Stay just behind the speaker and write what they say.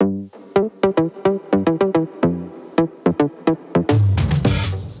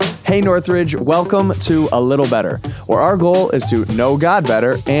Hey Northridge, welcome to A Little Better, where our goal is to know God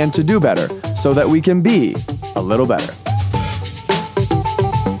better and to do better so that we can be a little better.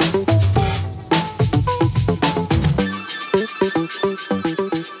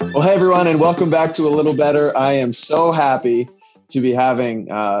 Well, hey everyone, and welcome back to A Little Better. I am so happy to be having,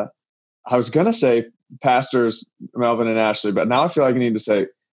 I was going to say Pastors Melvin and Ashley, but now I feel like I need to say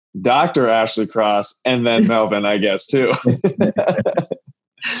Dr. Ashley Cross and then Melvin, I guess, too.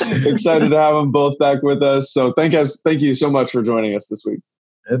 Excited to have them both back with us. So thank you so much for joining us this week.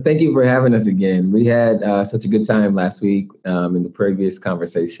 Thank you for having us again. We had such a good time last week in the previous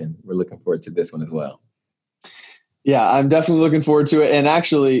conversation. We're looking forward to this one as well. Yeah, I'm definitely looking forward to it. And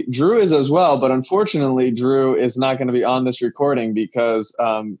actually, Drew is as well. But unfortunately, Drew is not going to be on this recording because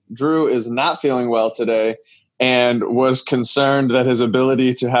Drew is not feeling well today and was concerned that his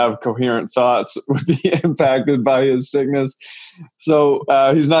ability to have coherent thoughts would be impacted by his sickness. So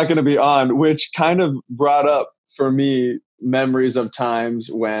he's not going to be on, which kind of brought up for me memories of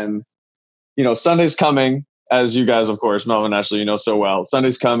times when, Sunday's coming, as you guys, of course, Melvin, Ashley, you know so well.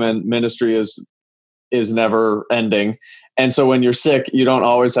 Sunday's coming, ministry is never ending. And so when you're sick, you don't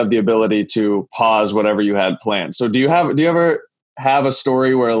always have the ability to pause whatever you had planned. So do you ever have a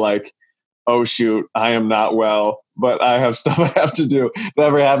story where like, oh shoot, I am not well, but I have stuff I have to do? Did that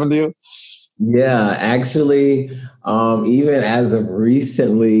ever happen to you? Yeah, actually, even as of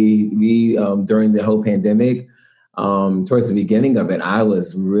recently, we during the whole pandemic, towards the beginning of it, I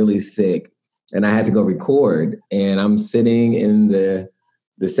was really sick and I had to go record. And I'm sitting in the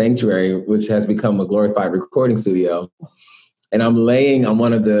sanctuary, which has become a glorified recording studio. And I'm laying on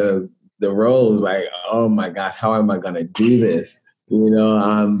one of the rows like, oh my gosh, how am I going to do this?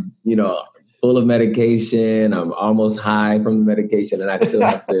 I'm, full of medication. I'm almost high from the medication and I still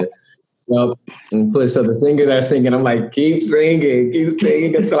have to and push. So the singers are singing. I'm like, keep singing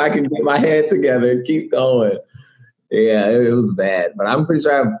until I can get my head together and keep going. Yeah, it was bad. But I'm pretty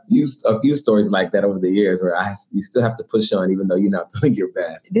sure I have a few stories like that over the years where you still have to push on even though you're not feeling your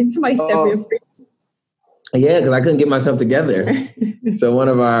best. Did somebody step in front? Yeah, because I couldn't get myself together. So one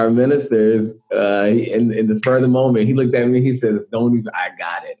of our ministers, in the spur of the moment, he looked at me. He says, "Don't even. I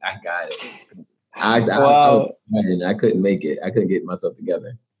got it. Wow. I couldn't make it. I couldn't get myself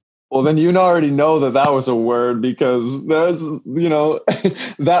together." Well, then you already know that was a word because there's,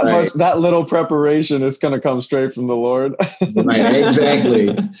 that little preparation is going to come straight from the Lord. Right,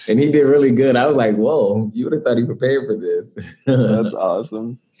 exactly. And he did really good. I was like, whoa, you would have thought he prepared for this. That's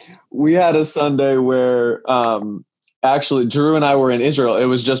awesome. We had a Sunday where actually Drew and I were in Israel. It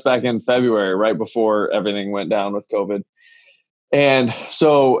was just back in February, right before everything went down with COVID. And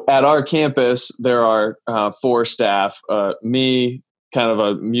so at our campus, there are 4 staff, me, kind of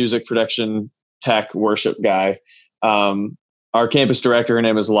a music production tech worship guy. Our campus director, her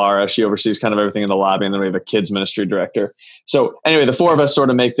name is Laura. She oversees kind of everything in the lobby. And then we have a kids ministry director. So anyway, the 4 of us sort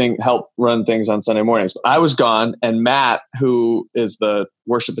of help run things on Sunday mornings. I was gone, and Matt, who is the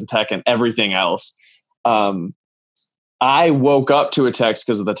worship and tech and everything else, I woke up to a text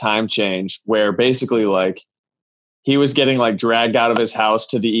because of the time change where basically like he was getting like dragged out of his house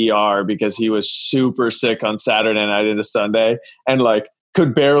to the ER because he was super sick on Saturday night into Sunday and like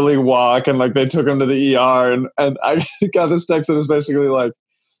could barely walk. And like they took him to the ER and I got this text that was basically like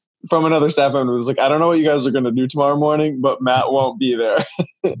from another staff member. It was like, I don't know what you guys are going to do tomorrow morning, but Matt won't be there.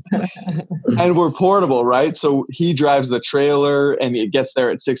 And we're portable, right? So he drives the trailer and it gets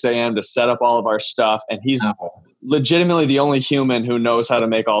there at 6 a.m. to set up all of our stuff. And he's legitimately the only human who knows how to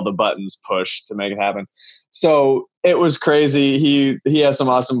make all the buttons push to make it happen. So it was crazy. He has some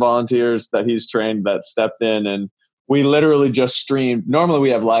awesome volunteers that he's trained that stepped in, and we literally just streamed. Normally we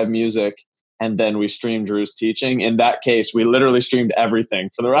have live music and then we stream Drew's teaching. In that case, we literally streamed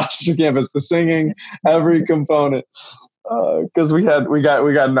everything for the rest of the campus, the singing, every component, because we got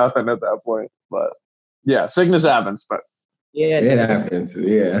nothing at that point. But yeah, sickness happens. But yeah, it happens.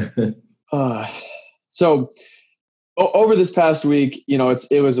 Yeah. So over this past week,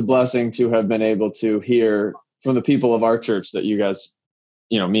 it was a blessing to have been able to hear from the people of our church that you guys,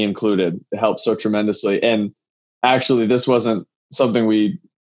 me included, helped so tremendously. And actually, this wasn't something we,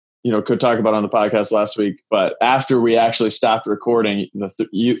 could talk about on the podcast last week. But after we actually stopped recording,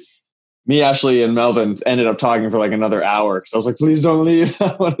 me, Ashley, and Melvin ended up talking for like another hour because I was like, please don't leave.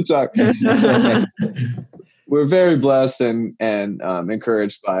 I want to talk. We're very blessed and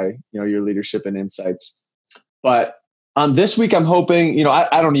encouraged by, your leadership and insights. But this week, I'm hoping,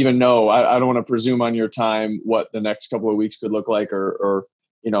 I don't even know. I don't want to presume on your time what the next couple of weeks could look like or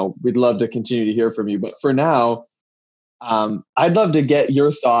we'd love to continue to hear from you. But for now, I'd love to get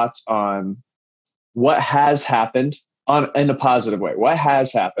your thoughts on what has happened in a positive way. What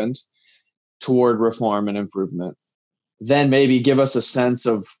has happened toward reform and improvement? Then maybe give us a sense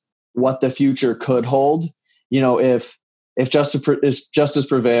of what the future could hold. If justice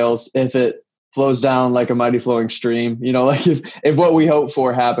prevails, if it flows down like a mighty flowing stream, like if what we hope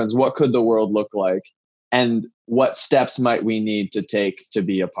for happens, what could the world look like? And what steps might we need to take to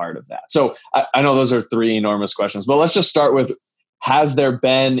be a part of that? So I know those are three enormous questions, but let's just start with, has there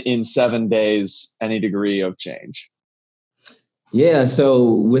been in 7 days any degree of change? Yeah,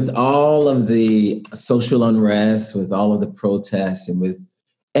 so with all of the social unrest, with all of the protests, and with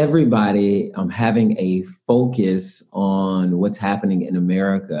everybody having a focus on what's happening in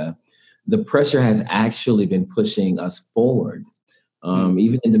America, the pressure has actually been pushing us forward.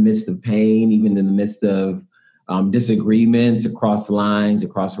 Even in the midst of pain, even in the midst of disagreements across lines,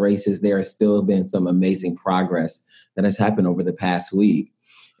 across races, there has still been some amazing progress that has happened over the past week.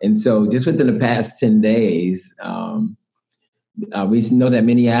 And so just within the past 10 days, we know that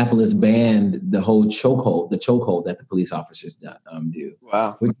Minneapolis banned the whole chokehold that the police officers do.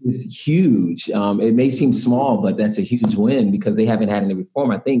 Wow. Which is huge. It may seem small, but that's a huge win because they haven't had any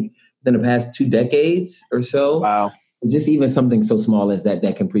reform, I think, in the past 2 decades or so. Wow. Just even something so small as that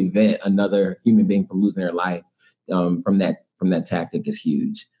can prevent another human being from losing their life from that tactic is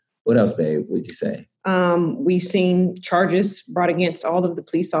huge. What else, babe, would you say? We've seen charges brought against all of the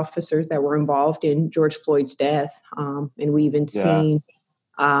police officers that were involved in George Floyd's death. And we even seen,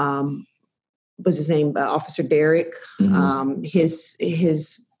 what's his name? Officer Derek, his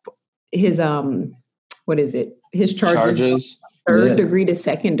what is it? His charges. Third degree to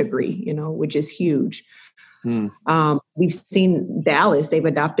second degree, which is huge. We've seen Dallas, they've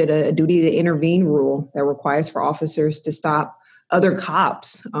adopted a duty to intervene rule that requires for officers to stop other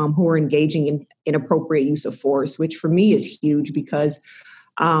cops who are engaging in inappropriate use of force, which for me is huge because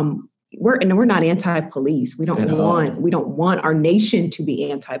we're not anti-police. We don't want our nation to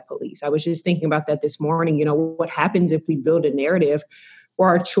be anti-police. I was just thinking about that this morning. What happens if we build a narrative where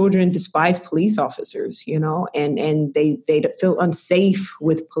our children despise police officers, and they feel unsafe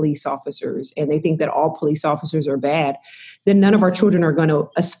with police officers and they think that all police officers are bad, then none of our children are going to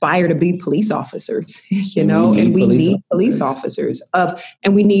aspire to be police officers, and we need police officers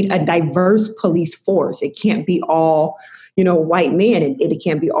and we need a diverse police force. It can't be all, white men and it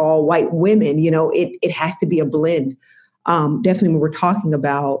can't be all white women, it has to be a blend. Definitely when we're talking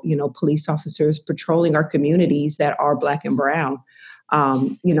about, police officers patrolling our communities that are Black and brown.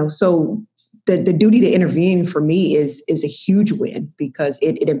 So the duty to intervene for me is a huge win because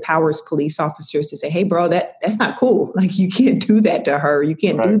it empowers police officers to say, hey, bro, that's not cool. Like, you can't do that to her. You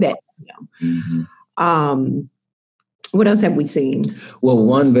can't do that to him. What else have we seen? Well,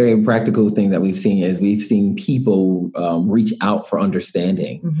 one very practical thing that we've seen people reach out for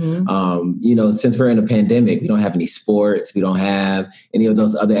understanding. Since we're in a pandemic, we don't have any sports. We don't have any of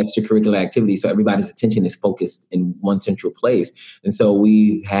those other extracurricular activities. So everybody's attention is focused in one central place. And so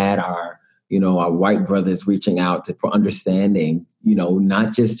we had our white brothers reaching out for understanding,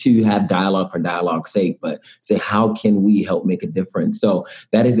 not just to have dialogue for dialogue's sake, but say, how can we help make a difference? So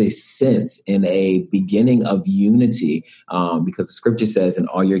that is a sense in a beginning of unity, because the scripture says, in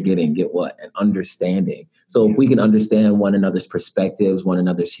all you're getting, get what? An understanding. So if we can understand one another's perspectives, one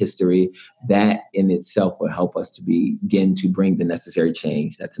another's history, that in itself will help us to begin to bring the necessary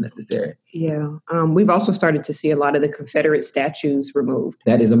change that's necessary. Yeah. We've also started to see a lot of the Confederate statues removed.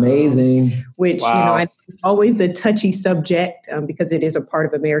 That is amazing. Which, it's always a touchy subject because it is a part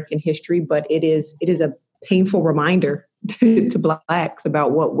of American history, but it is a painful reminder to Blacks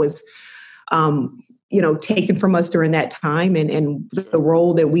about what was, taken from us during that time and the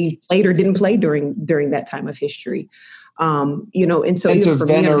role that we played or didn't play during that time of history. And so and to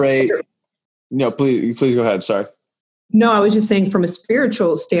venerate, please go ahead. Sorry. No, I was just saying from a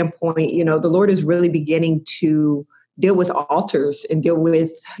spiritual standpoint, the Lord is really beginning to deal with altars and deal with,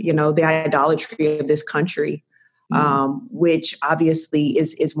 the idolatry of this country, which obviously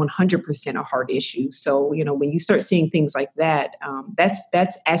is 100% a hard issue. So, when you start seeing things like that,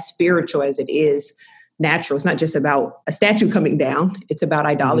 that's as spiritual as it is natural. It's not just about a statue coming down. It's about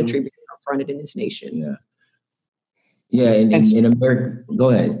idolatry being confronted in this nation. Yeah. Yeah. In America, go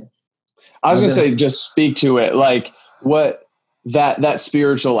ahead. I was going to say, just speak to it. Like what that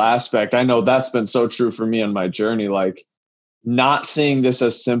spiritual aspect, I know that's been so true for me on my journey, like not seeing this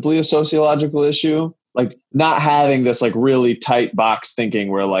as simply a sociological issue, like not having this like really tight box thinking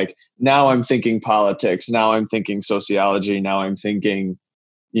where like, now I'm thinking politics, now I'm thinking sociology, now I'm thinking,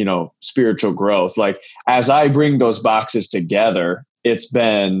 spiritual growth. Like as I bring those boxes together, it's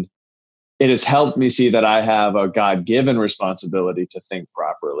been it has helped me see that I have a God-given responsibility to think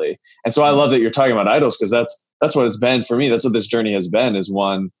properly. And so I love that you're talking about idols, because that's what it's been for me. That's what this journey has been, is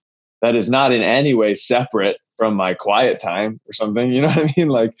one that is not in any way separate from my quiet time or something. You know what I mean?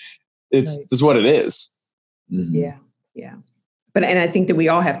 Like this is what it is. Mm-hmm. Yeah. Yeah. And I think that we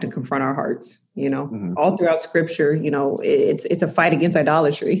all have to confront our hearts, all throughout scripture, it's a fight against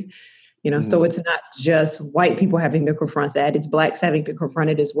idolatry, so it's not just white people having to confront that, it's Blacks having to confront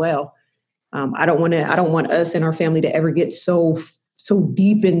it as well. I don't want us and our family to ever get so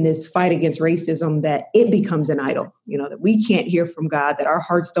deep in this fight against racism that it becomes an idol, that we can't hear from God, that our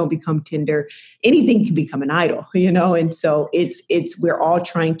hearts don't become tender. Anything can become an idol, and so we're all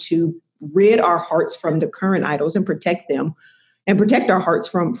trying to rid our hearts from the current idols and protect them and protect our hearts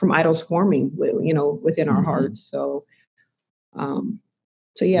from idols forming, within our hearts. So,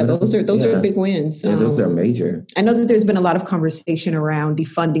 yeah, those are big wins. Yeah, those are major. I know that there's been a lot of conversation around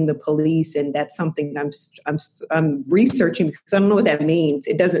defunding the police, and that's something I'm researching, because I don't know what that means.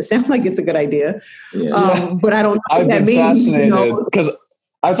 It doesn't sound like it's a good idea, but I don't know what that means. I've been fascinated because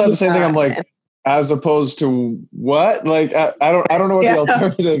I thought the same thing. I'm like, as opposed to what? Like, I don't know what the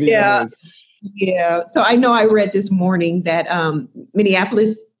alternative is. Yeah. So I know I read this morning that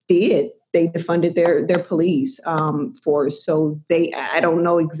Minneapolis they defunded their police force. So I don't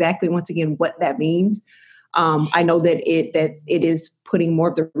know exactly, once again, what that means. I know that it is putting more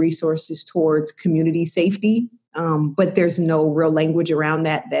of the resources towards community safety, but there's no real language around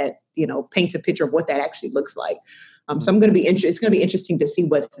that paints a picture of what that actually looks like. So it's going to be interesting to see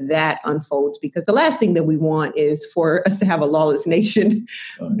what that unfolds, because the last thing that we want is for us to have a lawless nation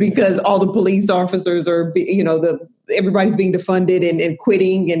because all the police officers are, everybody's being defunded and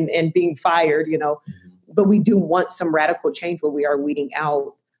quitting and being fired, but we do want some radical change where we are weeding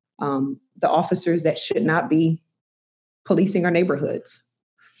out the officers that should not be policing our neighborhoods.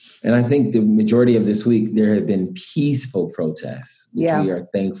 And I think the majority of this week, there have been peaceful protests, which we are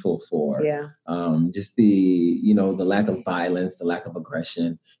thankful for. Yeah. Just the lack of violence, the lack of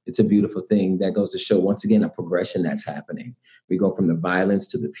aggression. It's a beautiful thing that goes to show, once again, a progression that's happening. We go from the violence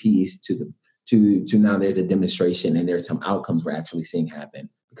to the peace to now there's a demonstration, and there's some outcomes we're actually seeing happen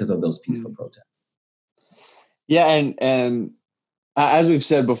because of those peaceful protests. Yeah. And as we've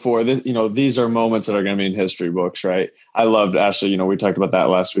said before, these are moments that are going to be in history books, right? I loved, Ashley, we talked about that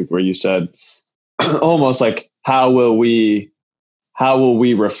last week, where you said almost like, how will we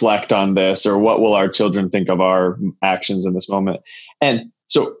reflect on this, or what will our children think of our actions in this moment? And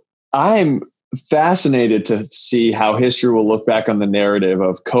so I'm fascinated to see how history will look back on the narrative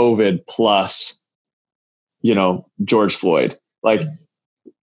of COVID plus, George Floyd. Like,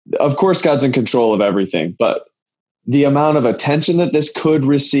 of course, God's in control of everything, but the amount of attention that this could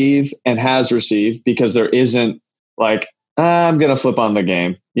receive and has received, because there isn't like, I'm going to flip on the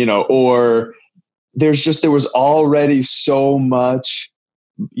game, or there was already so much,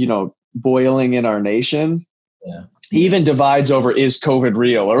 boiling in our nation. Yeah. Even divides over, is COVID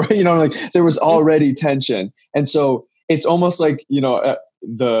real? Or, like, there was already tension. And so it's almost like,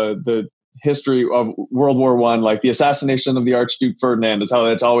 the history of World War I, like the assassination of the Archduke Ferdinand is how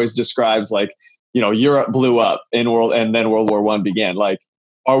it always describes, like, Europe blew up and then World War I began. Like,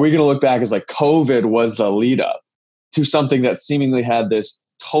 are we going to look back as like COVID was the lead up to something that seemingly had this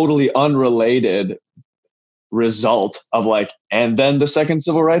totally unrelated result of like, and then the second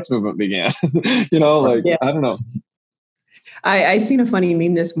civil rights movement began? I don't know. I seen a funny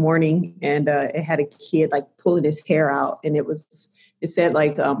meme this morning, and it had a kid like pulling his hair out, and it said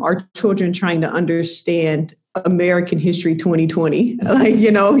like, our children trying to understand American history 2020, like,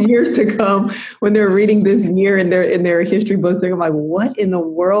 years to come, when they're reading this year in their history books, they're like, what in the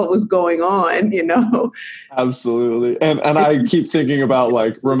world was going on? Absolutely. And I keep thinking about,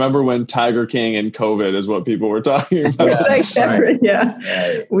 like, remember when Tiger King and COVID is what people were talking about. Yeah.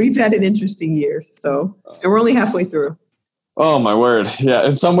 Right. We've had an interesting year. So, and we're only halfway through. Oh my word. Yeah.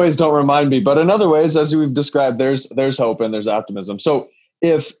 In some ways don't remind me, but in other ways, as we've described, there's hope and there's optimism. So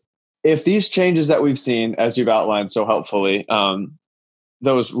if these changes that we've seen, as you've outlined so helpfully,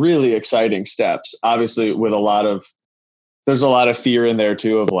 those really exciting steps, obviously there's a lot of fear in there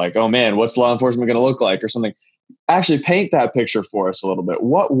too, of like, oh man, what's law enforcement going to look like or something. Actually paint that picture for us a little bit.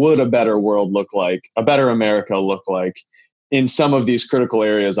 What would a better world look like, a better America look like in some of these critical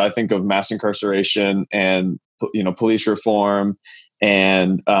areas? I think of mass incarceration and, police reform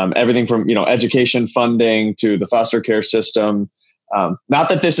and everything from, education funding to the foster care system. Not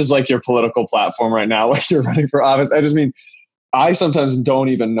that this is like your political platform right now, like you're running for office. I just mean, I sometimes don't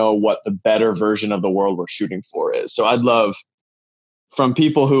even know what the better version of the world we're shooting for is. So I'd love, from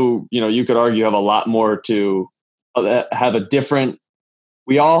people who, you could argue have a lot more to have a different,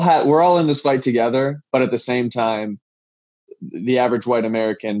 we're all in this fight together, but at the same time, the average white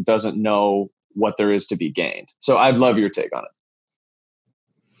American doesn't know what there is to be gained. So I'd love your take on it.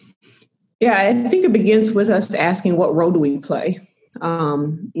 Yeah, I think it begins with us asking, what role do we play?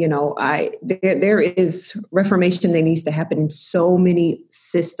 There is reformation that needs to happen in so many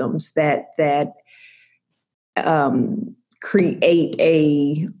systems that create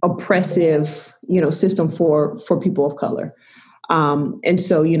a oppressive, system for people of color. And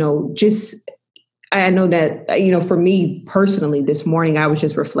so, I know that, for me personally, this morning, I was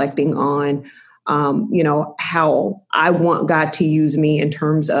just reflecting on, how I want God to use me in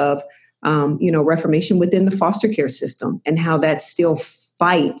terms of, reformation within the foster care system, and how that still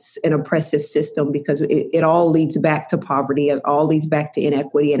fights an oppressive system, because it all leads back to poverty. It all leads back to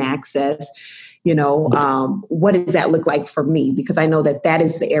inequity and access. What does that look like for me? Because I know that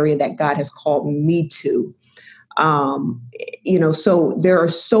is the area that God has called me to. So there are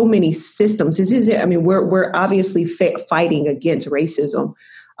so many systems. We're obviously fighting against racism,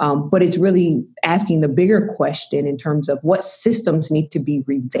 but it's really asking the bigger question in terms of what systems need to be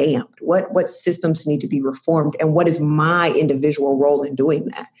revamped, what systems need to be reformed, and what is my individual role in doing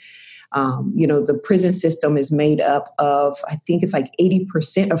that. The prison system is made up of, I think it's like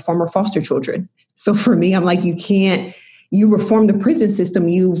 80% of former foster children. So for me, I'm like, you reform the prison system,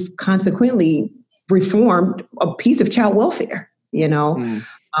 you've consequently reformed a piece of child welfare, when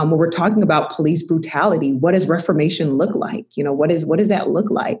we're talking about police brutality, what does reformation look like? What does that look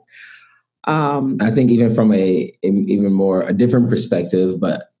like? I think even from a different perspective,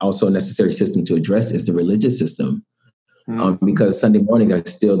 but also a necessary system to address, is the religious system. Because Sunday mornings are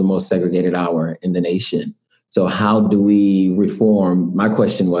still the most segregated hour in the nation. So how do we reform? My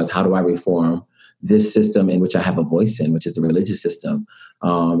question was, how do I reform this system in which I have a voice in, which is the religious system?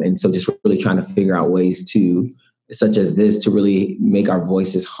 And so just really trying to figure out ways such as this, to really make our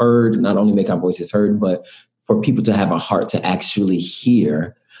voices heard, not only make our voices heard, but for people to have a heart to actually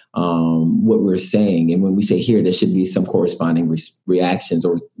hear what we're saying. And when we say hear, there should be some corresponding reactions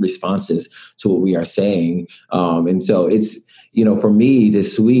or responses to what we are saying. And so it's, for me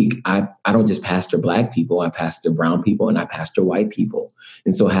this week, I don't just pastor Black people, I pastor brown people, and I pastor white people.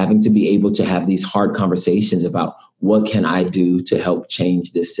 And so having to be able to have these hard conversations about what can I do to help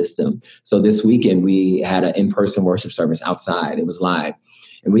change this system. So this weekend we had an in-person worship service outside. It was live.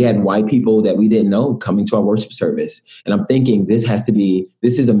 And we had white people that we didn't know coming to our worship service. And I'm thinking this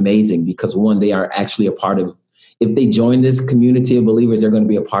is amazing, because one, they are actually a part of, if they join this community of believers, they're going to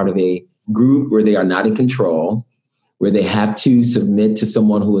be a part of a group where they are not in control, where they have to submit to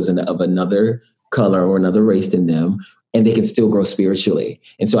someone who is of another color or another race than them, and they can still grow spiritually.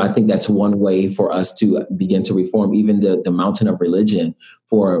 And so I think that's one way for us to begin to reform even the mountain of religion,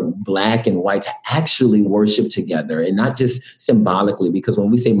 for Black and white to actually worship together, and not just symbolically, because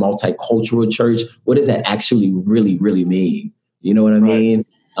when we say multicultural church, what does that actually really, really mean? You know what I mean?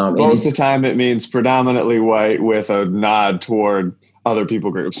 Most of the time it means predominantly white with a nod toward other people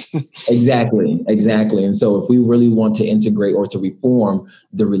groups. Exactly. And so if we really want to integrate or to reform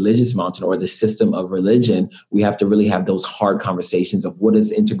the religious mountain or the system of religion, we have to really have those hard conversations of what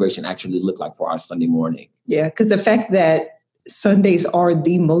does integration actually look like for our Sunday morning. Yeah, because the fact that Sundays are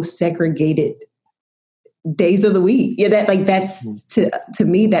the most segregated days of the week. Yeah, that's to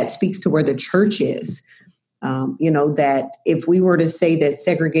me, that speaks to where the church is. That if we were to say that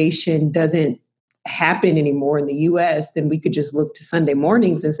segregation doesn't happen anymore in the U.S., then we could just look to Sunday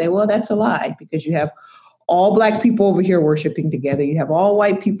mornings and say, well, that's a lie, because you have all Black people over here worshiping together. You have all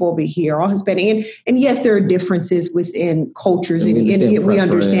white people over here, all Hispanic. And yes, there are differences within cultures, and we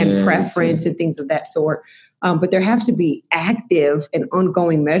understand preference and things of that sort. But there have to be active and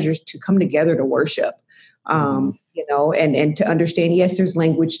ongoing measures to come together to worship, and to understand, yes, there's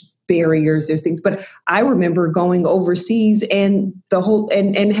language barriers, there's things. But I remember going overseas and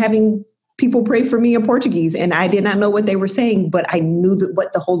and having people pray for me in Portuguese, and I did not know what they were saying, but I knew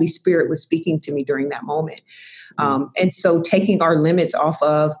what the Holy Spirit was speaking to me during that moment. And so taking our limits off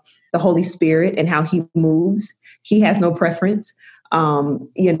of the Holy Spirit and how he moves, he has no preference,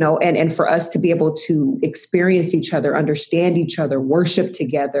 and for us to be able to experience each other, understand each other, worship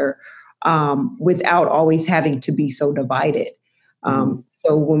together, without always having to be so divided.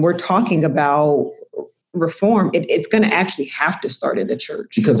 So when we're talking about reform, it's going to actually have to start in the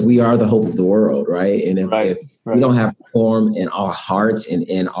church, because we are the hope of the world, right? And if we don't have reform in our hearts and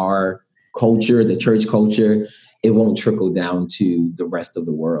in our culture, the church culture, it won't trickle down to the rest of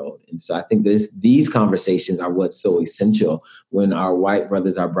the world. And so I think these conversations are what's so essential, when our white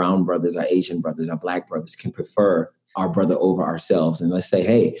brothers, our brown brothers, our Asian brothers, our Black brothers can prefer our brother over ourselves. And let's say,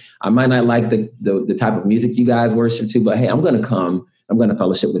 hey, I might not like the type of music you guys worship to, but hey, I'm going to come I'm going to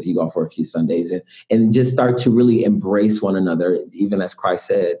fellowship with you all for a few Sundays, and just start to really embrace one another, even as Christ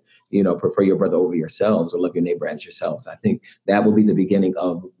said, prefer your brother over yourselves or love your neighbor as yourselves. I think that will be the beginning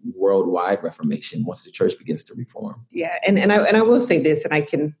of worldwide reformation once the church begins to reform. Yeah. And I will say this, and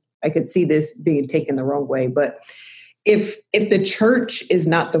I could see this being taken the wrong way, but if the church is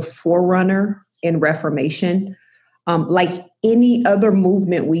not the forerunner in reformation, like any other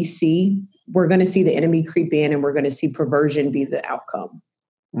movement we see, we're going to see the enemy creep in, and we're going to see perversion be the outcome.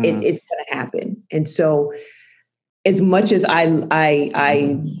 It's going to happen. And so as much as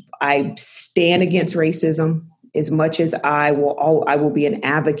I stand against racism, as much as I will be an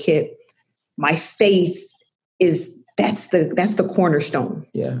advocate, my faith that's the cornerstone.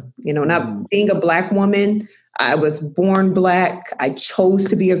 Yeah. Not being a Black woman, I was born Black. I chose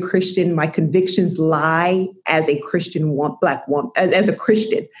to be a Christian. My convictions lie as a Christian Black woman, as a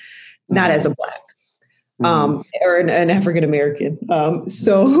Christian, not as a Black. Or an African American.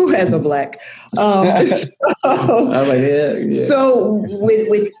 So as a Black. So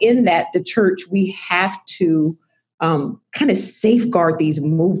within that, the church, we have to kind of safeguard these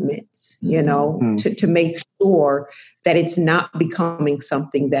movements, to make sure that it's not becoming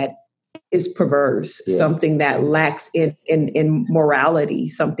something that is perverse, something that lacks in morality,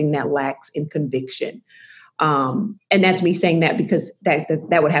 something that lacks in conviction. And that's me saying that because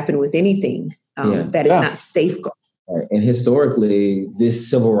that would happen with anything that is not safeguarded. Right. And historically,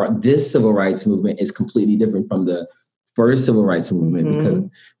 this civil rights movement is completely different from the first civil rights movement because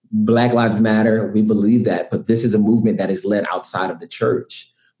Black Lives Matter, we believe that, but this is a movement that is led outside of the church.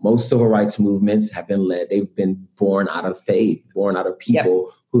 Most civil rights movements they've been born out of faith, born out of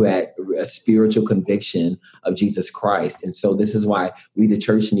people who had a spiritual conviction of Jesus Christ. And so this is why we, the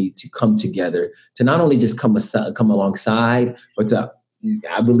church, need to come together to not only just come alongside, but to,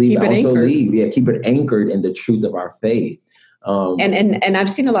 I believe, also lead. Keep it anchored in the truth of our faith. And I've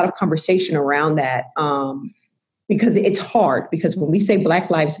seen a lot of conversation around that because it's hard. Because when we say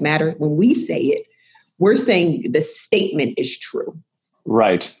Black Lives Matter, when we say it, we're saying the statement is true.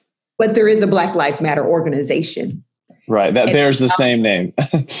 Right. But there is a Black Lives Matter organization. Right. That bears the same name.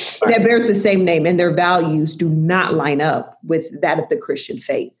 That bears the same name, and their values do not line up with that of the Christian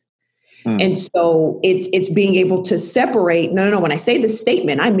faith. And so it's being able to separate. No. When I say the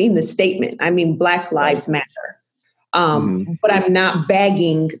statement, I mean the statement. I mean Black Lives Matter. But I'm not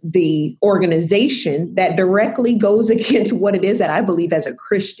bagging the organization that directly goes against what it is that I believe as a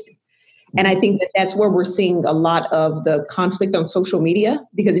Christian. And I think that that's where we're seeing a lot of the conflict on social media,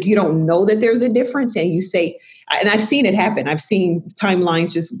 because if you don't know that there's a difference and you say, and I've seen it happen, I've seen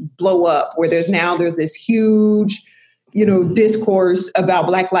timelines just blow up where there's this huge, discourse about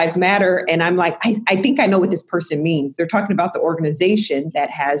Black Lives Matter. And I'm like, I think I know what this person means. They're talking about the organization that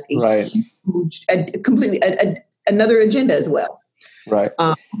has a huge, another agenda as well. Right.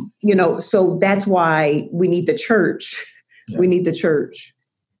 So that's why we need the church. Yeah. We need the church.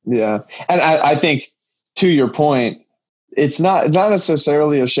 Yeah. And I think, to your point, it's not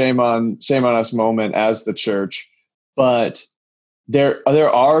necessarily a shame on us moment as the church, but there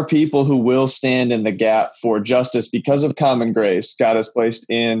are people who will stand in the gap for justice because of common grace. God has placed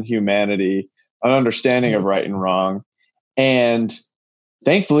in humanity an understanding of right and wrong. And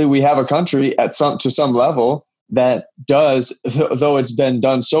thankfully we have a country to some level that does, though it's been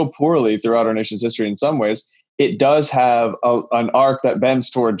done so poorly throughout our nation's history in some ways, it does have an arc that bends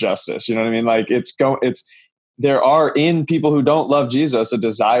toward justice. You know what I mean? Like there are in people who don't love Jesus a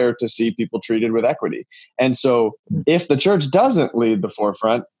desire to see people treated with equity. And so if the church doesn't lead the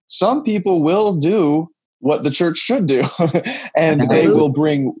forefront, some people will do what the church should do. And they will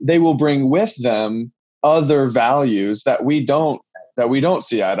bring with them other values that we don't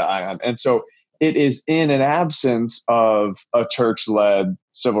see eye to eye on. And so it is in an absence of a church-led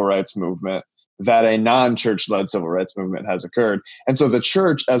civil rights movement that a non-church-led civil rights movement has occurred. And so the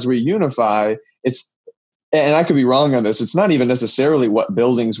church, as we unify, and I could be wrong on this, it's not even necessarily what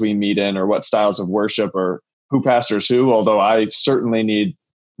buildings we meet in or what styles of worship or who pastors who, although I certainly need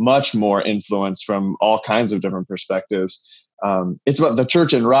much more influence from all kinds of different perspectives. It's about the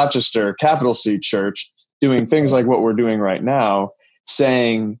church in Rochester, capital C church, doing things like what we're doing right now,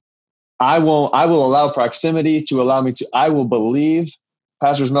 saying, I will allow proximity to allow me to, I will believe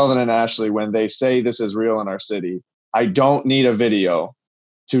Pastors Melvin and Ashley when they say this is real in our city. I don't need a video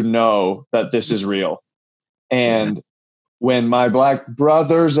to know that this is real. And when my Black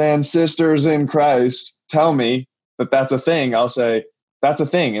brothers and sisters in Christ tell me that that's a thing, I'll say that's a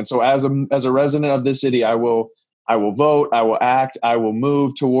thing. And so as a resident of this city, I will vote, I will act, I will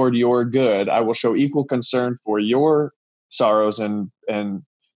move toward your good. I will show equal concern for your sorrows and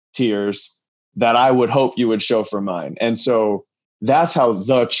tears that I would hope you would show for mine. And so that's how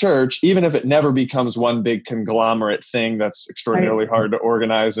the church, even if it never becomes one big conglomerate thing that's extraordinarily hard to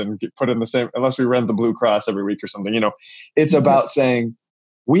organize and put in the same, unless we rent the Blue Cross every week or something, it's about saying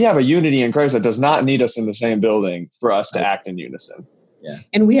we have a unity in Christ that does not need us in the same building for us to act in unison. Yeah.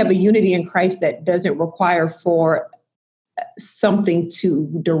 And we have a unity in Christ that doesn't require for something to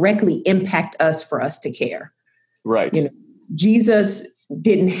directly impact us for us to care. Right. Jesus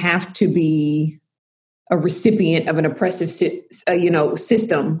didn't have to be a recipient of an oppressive,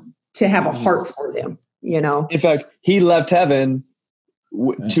 system to have a heart for them. In fact, he left heaven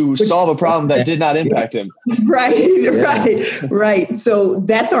to solve a problem that did not impact him. Right. So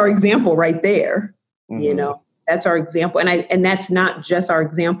that's our example right there. That's our example. And that's not just our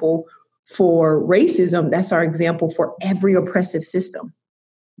example for racism. That's our example for every oppressive system.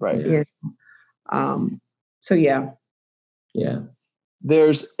 Right. So, yeah. Yeah.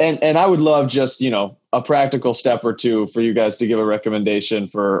 There's, and I would love just, a practical step or two for you guys to give a recommendation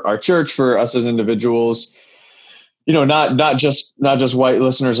for our church, for us as individuals, not just white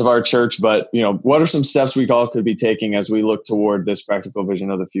listeners of our church, but, what are some steps we all could be taking as we look toward this practical vision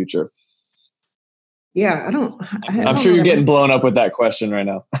of the future? Yeah, I'm sure you're getting blown up with that question right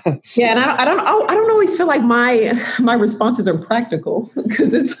now. Yeah, and I don't always feel like my responses are practical,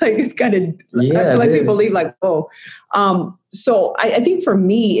 because it's like it's kind of I feel like people leave like, oh. So I think for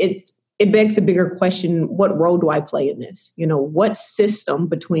me it begs the bigger question: what role do I play in this? What system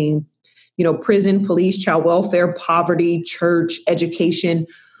between prison, police, child welfare, poverty, church, education?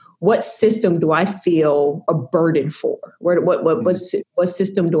 What system do I feel a burden for? What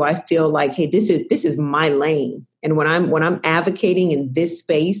system do I feel like, hey, this is my lane? And when I'm advocating in this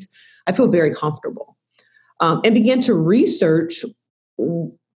space, I feel very comfortable. And begin to research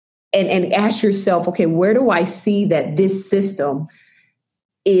and ask yourself, okay, where do I see that this system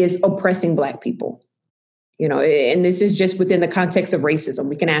is oppressing Black people? And this is just within the context of racism.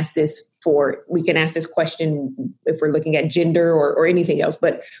 We can ask this question if we're looking at gender or anything else.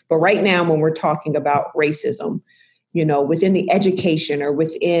 But right now, when we're talking about racism, within the education or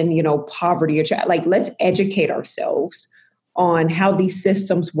within, poverty, let's educate ourselves on how these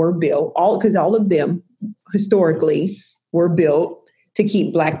systems were built, because all of them historically were built to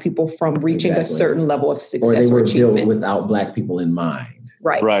keep Black people from reaching a certain level of success or they were achievement. Built without Black people in mind.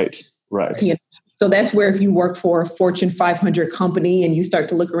 Right. So that's where if you work for a Fortune 500 company and you start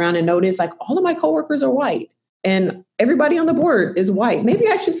to look around and notice, like, all of my coworkers are white and everybody on the board is white. Maybe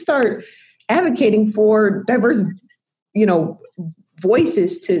I should start advocating for diverse,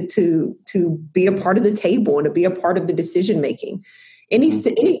 voices to be a part of the table and to be a part of the decision making. Any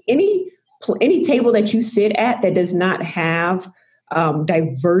table that you sit at that does not have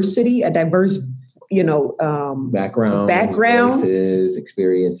diversity, a diverse background, voices,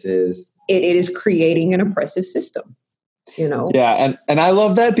 experiences. It is creating an oppressive system, Yeah. And I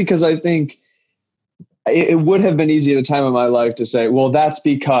love that, because I think it would have been easy at a time in my life to say, well, that's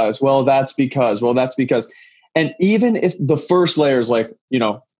because. And even if the first layer is like,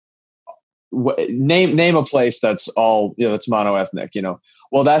 name a place that's all, that's monoethnic,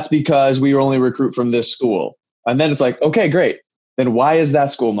 well, that's because we only recruit from this school. And then it's like, okay, great. Then why is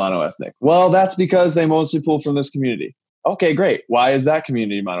that school monoethnic? Well, that's because they mostly pull from this community. Okay, great. Why is that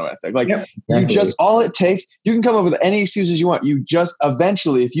community monoethnic? Like, You just, all it takes, you can come up with any excuses you want. You just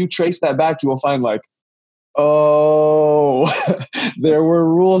eventually, if you trace that back, you will find like, oh, there were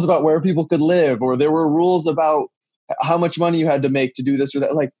rules about where people could live, or there were rules about how much money you had to make to do this or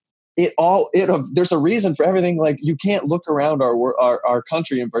that. Like there's a reason for everything. Like, you can't look around our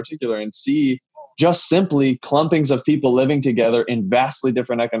country in particular and see just simply clumpings of people living together in vastly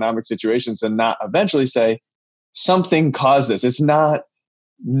different economic situations and not eventually say something caused this. It's not,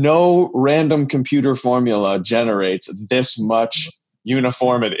 no random computer formula generates this much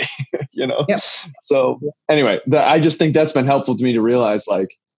uniformity, Yep. So anyway, I just think that's been helpful to me to realize,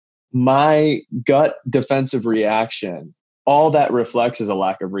 like, my gut defensive reaction, all that reflects is a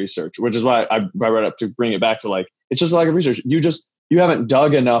lack of research, which is why I brought up to bring it back to, like, it's just a lack of research. You haven't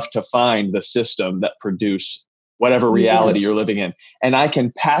dug enough to find the system that produced whatever reality you're living in. And I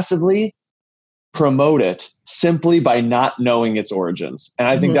can passively promote it simply by not knowing its origins. And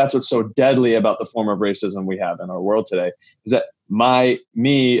I think that's what's so deadly about the form of racism we have in our world today, is that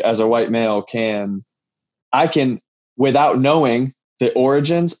me as a white male I can, without knowing the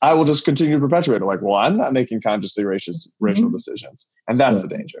origins, I will just continue to perpetuate it. Like, well, I'm not making consciously racial decisions. And that's the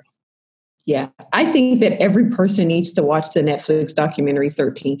danger. Yeah, I think that every person needs to watch the Netflix documentary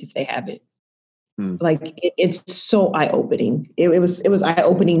 13th if they haven't. Like, it's so eye-opening. It was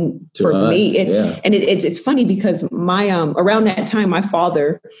eye-opening for me. And it's funny because my around that time, my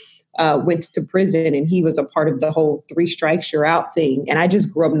father went to prison, and he was a part of the whole 3 strikes you're out thing. And I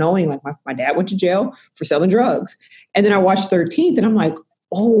just grew up knowing, like, my dad went to jail for selling drugs. And then I watched 13th, and I'm like,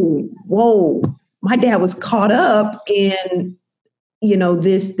 oh, whoa, my dad was caught up in,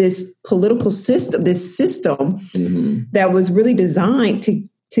 this political system, this system that was really designed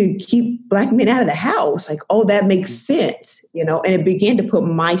to keep Black men out of the house. Like, oh, that makes sense, and it began to put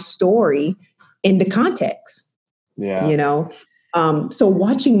my story into context. Yeah. So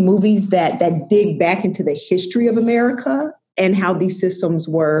watching movies that dig back into the history of America and how these systems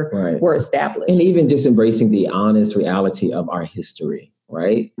were established. And even just embracing the honest reality of our history,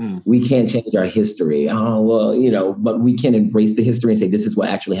 right? We can't change our history. Oh, well, but we can embrace the history and say, this is what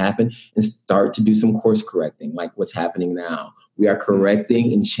actually happened, and start to do some course correcting, like what's happening now. We are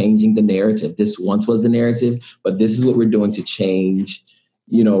correcting and changing the narrative. This once was the narrative, but this is what we're doing to change,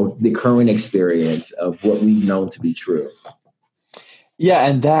 the current experience of what we've known to be true. Yeah.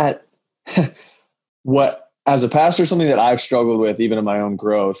 And that, as a pastor, something that I've struggled with even in my own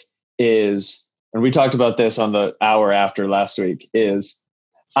growth is, and we talked about this on the hour after last week, is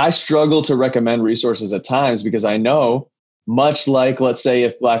I struggle to recommend resources at times because I know, much like, let's say,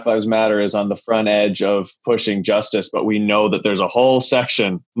 if Black Lives Matter is on the front edge of pushing justice, but we know that there's a whole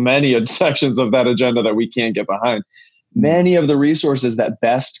section, many sections of that agenda that we can't get behind. Many of the resources that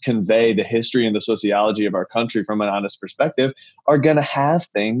best convey the history and the sociology of our country from an honest perspective are going to have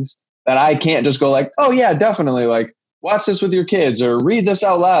things that I can't just go like, oh yeah, definitely, like, watch this with your kids or read this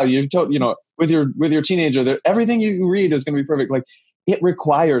out loud. With your teenager, everything you read is going to be perfect. Like, it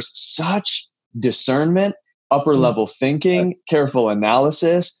requires such discernment, upper level thinking, careful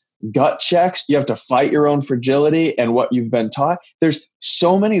analysis, gut checks. You have to fight your own fragility and what you've been taught. There's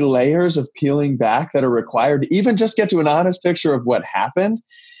so many layers of peeling back that are required to even just get to an honest picture of what happened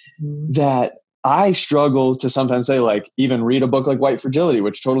that I struggle to sometimes say, like, even read a book like White Fragility,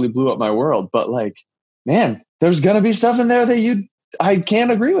 which totally blew up my world. But like, man, there's going to be stuff in there that I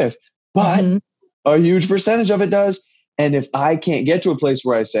can't agree with, but a huge percentage of it does. And if I can't get to a place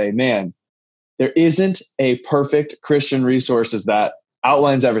where I say, man, there isn't a perfect Christian resources that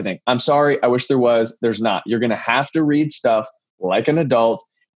outlines everything. I'm sorry. I wish there was. There's not. You're going to have to read stuff like an adult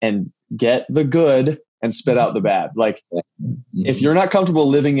and get the good and spit out the bad. Like, if you're not comfortable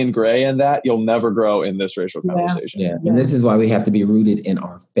living in gray in that, you'll never grow in this racial conversation. Yeah. And this is why we have to be rooted in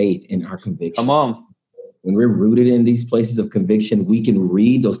our faith, in our convictions. Come on. When we're rooted in these places of conviction, we can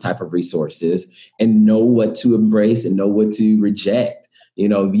read those type of resources and know what to embrace and know what to reject.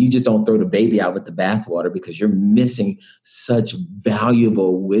 You just don't throw the baby out with the bathwater, because you're missing such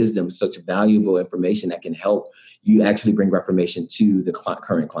valuable wisdom, such valuable information that can help you actually bring reformation to the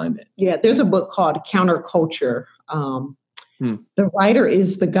current climate. Yeah, there's a book called Counterculture. The writer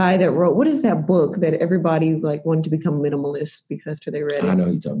is the guy that wrote, what is that book that everybody like wanted to become minimalist because after they read it? I know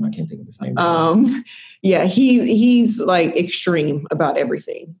who you're talking about. I can't think of his name. Yeah, he's like extreme about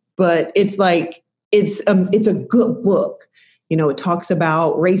everything, but it's like, it's a good book. It talks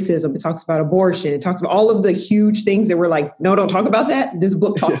about racism. It talks about abortion. It talks about all of the huge things that we're like, no, don't talk about that. This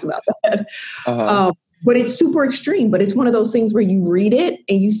book talks about that. But it's super extreme. But it's one of those things where you read it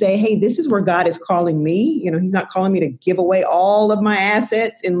and you say, hey, this is where God is calling me. He's not calling me to give away all of my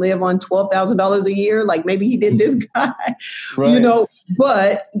assets and live on $12,000 a year. Like maybe he did this guy, right.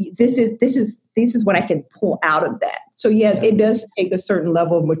 But this is what I can pull out of that. So yeah, it does take a certain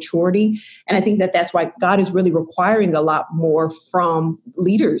level of maturity. And I think that that's why God is really requiring a lot more from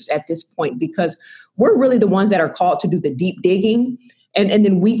leaders at this point, because we're really the ones that are called to do the deep digging. And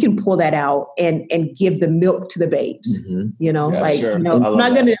then we can pull that out and give the milk to the babes. I'm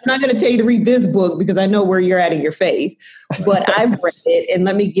not gonna tell you to read this book because I know where you're at in your faith, but I've read it and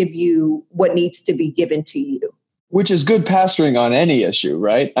let me give you what needs to be given to you. Which is good pastoring on any issue,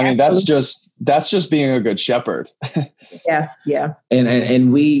 right? I mean, that's just being a good shepherd. Yeah.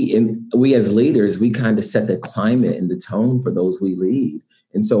 And we as leaders, we kind of set the climate and the tone for those we lead.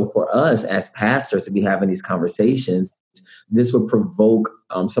 And so for us as pastors to be having these conversations, this would provoke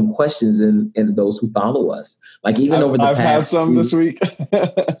some questions in those who follow us. Like even over the I've had some this week.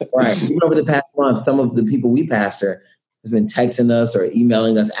 Right. Even over the past month, some of the people we pastor has been texting us or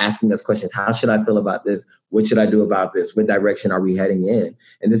emailing us, asking us questions. How should I feel about this? What should I do about this? What direction are we heading in?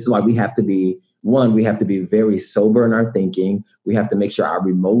 And this is why we have to be very sober in our thinking. We have to make sure our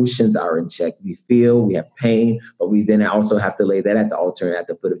emotions are in check. We feel, we have pain, but we then also have to lay that at the altar, at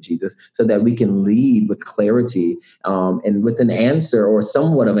the foot of Jesus, so that we can lead with clarity and with an answer or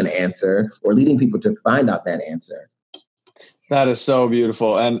somewhat of an answer, or leading people to find out that answer. That is so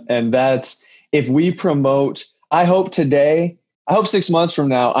beautiful. And that's, if we promote, I hope 6 months from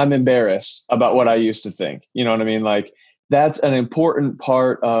now, I'm embarrassed about what I used to think. You know what I mean? Like, that's an important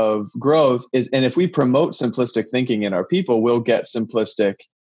part of growth and if we promote simplistic thinking in our people, we'll get simplistic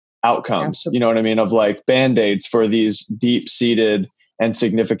outcomes. Absolutely. You know what I mean? Of like Band-Aids for these deep-seated and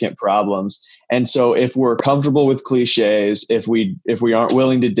significant problems. And so if we're comfortable with cliches, if we aren't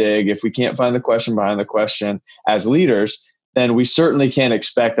willing to dig, if we can't find the question behind the question as leaders, then we certainly can't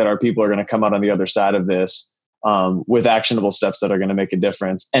expect that our people are going to come out on the other side of this with actionable steps that are going to make a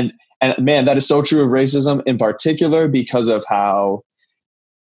difference. And man, that is so true of racism in particular because of how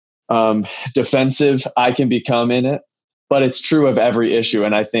defensive I can become in it. But it's true of every issue.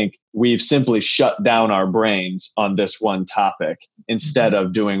 And I think we've simply shut down our brains on this one topic instead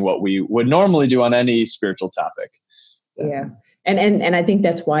of doing what we would normally do on any spiritual topic. Yeah. And I think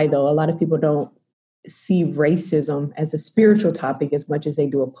that's why, though, a lot of people don't see racism as a spiritual topic as much as they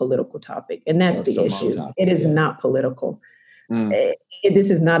do a political topic. And that's the issue. It is not political. This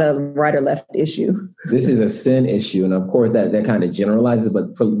is not a right or left issue. This is a sin issue. And of course, that kind of generalizes,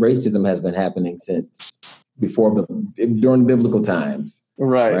 but racism has been happening since during biblical times.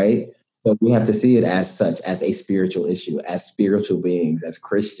 Right. So we have to see it as such, as a spiritual issue, as spiritual beings, as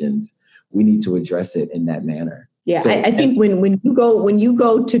Christians. We need to address it in that manner. Yeah, so, I think when you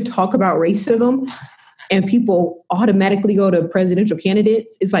go to talk about racism and people automatically go to presidential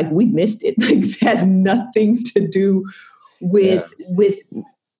candidates, it's like we've missed it. Like it has nothing to do with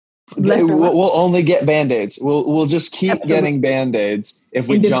we'll only get Band-Aids. We'll just keep getting Band-Aids if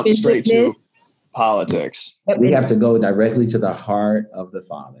we jump straight to politics. We have to go directly to the heart of the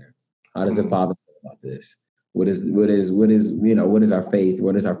Father. How does the Father feel about this? What is our faith?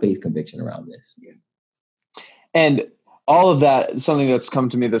 What is our faith conviction around this? Yeah. And all of that, something that's come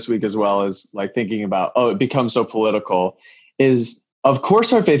to me this week as well is like thinking about, it becomes so political, is of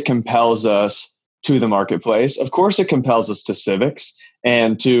course our faith compels us to the marketplace. Of course it compels us to civics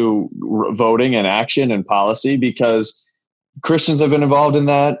and to voting and action and policy, because Christians have been involved in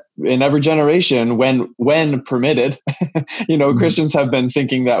that in every generation when permitted. Christians have been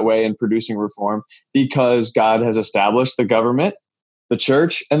thinking that way and producing reform because God has established the government, the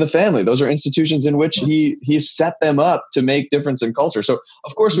church, and the family. Those are institutions in which he set them up to make difference in culture. So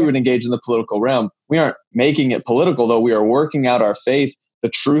of course we would engage in the political realm. We aren't making it political, though. We are working out our faith, the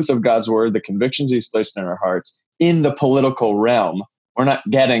truth of God's word, the convictions he's placed in our hearts in the political realm. We're not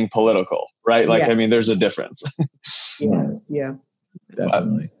getting political, right? There's a difference. Yeah,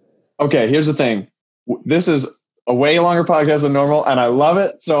 definitely. Okay, here's the thing. This is a way longer podcast than normal, and I love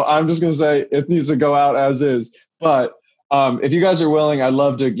it. So I'm just going to say it needs to go out as is. But if you guys are willing, I'd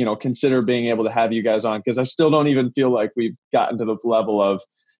love to, consider being able to have you guys on, because I still don't even feel like we've gotten to the level of,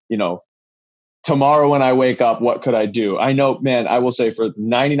 tomorrow when I wake up, what could I do? I know, man, I will say for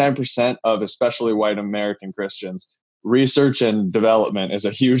 99% of especially white American Christians, research and development is a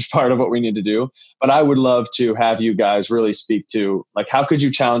huge part of what we need to do. But I would love to have you guys really speak to, like, how could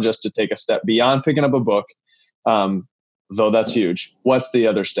you challenge us to take a step beyond picking up a book? Though that's huge. What's the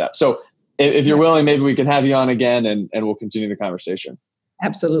other step? So if you're willing, maybe we can have you on again and we'll continue the conversation.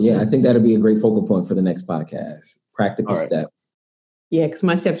 Absolutely. Yeah, I think that'll be a great focal point for the next podcast. Practical steps. Yeah, because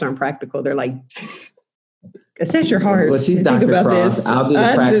my steps aren't practical. They're like, assess your heart. Well, she's Dr. Frost. I'll do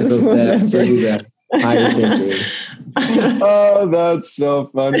the practical steps. She'll do the higher thinking. Oh, that's so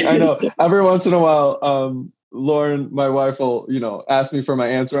funny. I know. Every once in a while, Lauren, my wife, will, ask me for my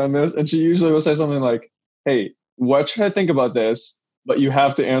answer on this. And she usually will say something like, hey, what should I think about this? But you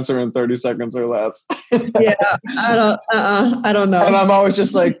have to answer in 30 seconds or less. Yeah, I don't know. And I'm always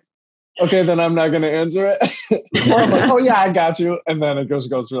just like, okay, then I'm not going to answer it. Or I'm like, oh yeah, I got you. And then it goes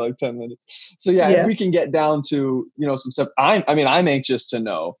for like 10 minutes. So yeah, if we can get down to, some stuff. I'm anxious to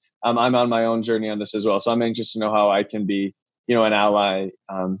know. I'm on my own journey on this as well. So I'm anxious to know how I can be, an ally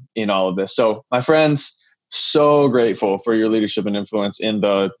in all of this. So my friends, so grateful for your leadership and influence in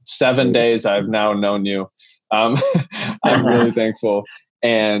the 7 days I've now known you. I'm really thankful.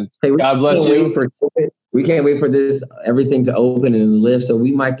 And God bless you. We can't wait for everything to open and lift, so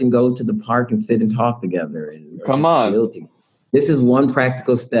we can go to the park and sit and talk together. And come on. This is one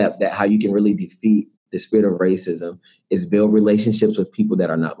practical step that how you can really defeat the spirit of racism is build relationships with people that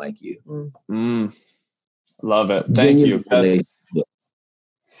are not like you. Love it. Thank you.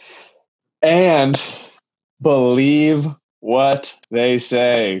 And believe what they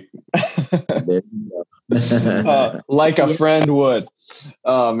say. There you go. Like a friend would.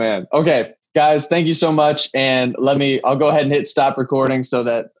 Oh man. Okay. Guys, thank you so much. And I'll go ahead and hit stop recording so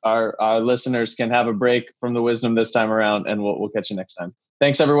that our listeners can have a break from the wisdom this time around, and we'll catch you next time.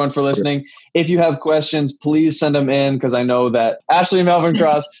 Thanks everyone for listening. If you have questions, please send them in, because I know that Ashley and Melvin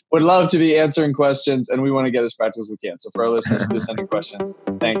Cross would love to be answering questions, and we want to get as practical as we can. So for our listeners, please send in questions.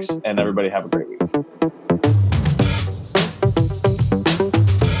 Thanks, and everybody have a great week.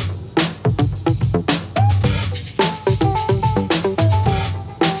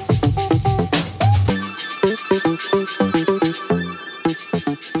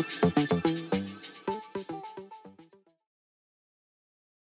 you.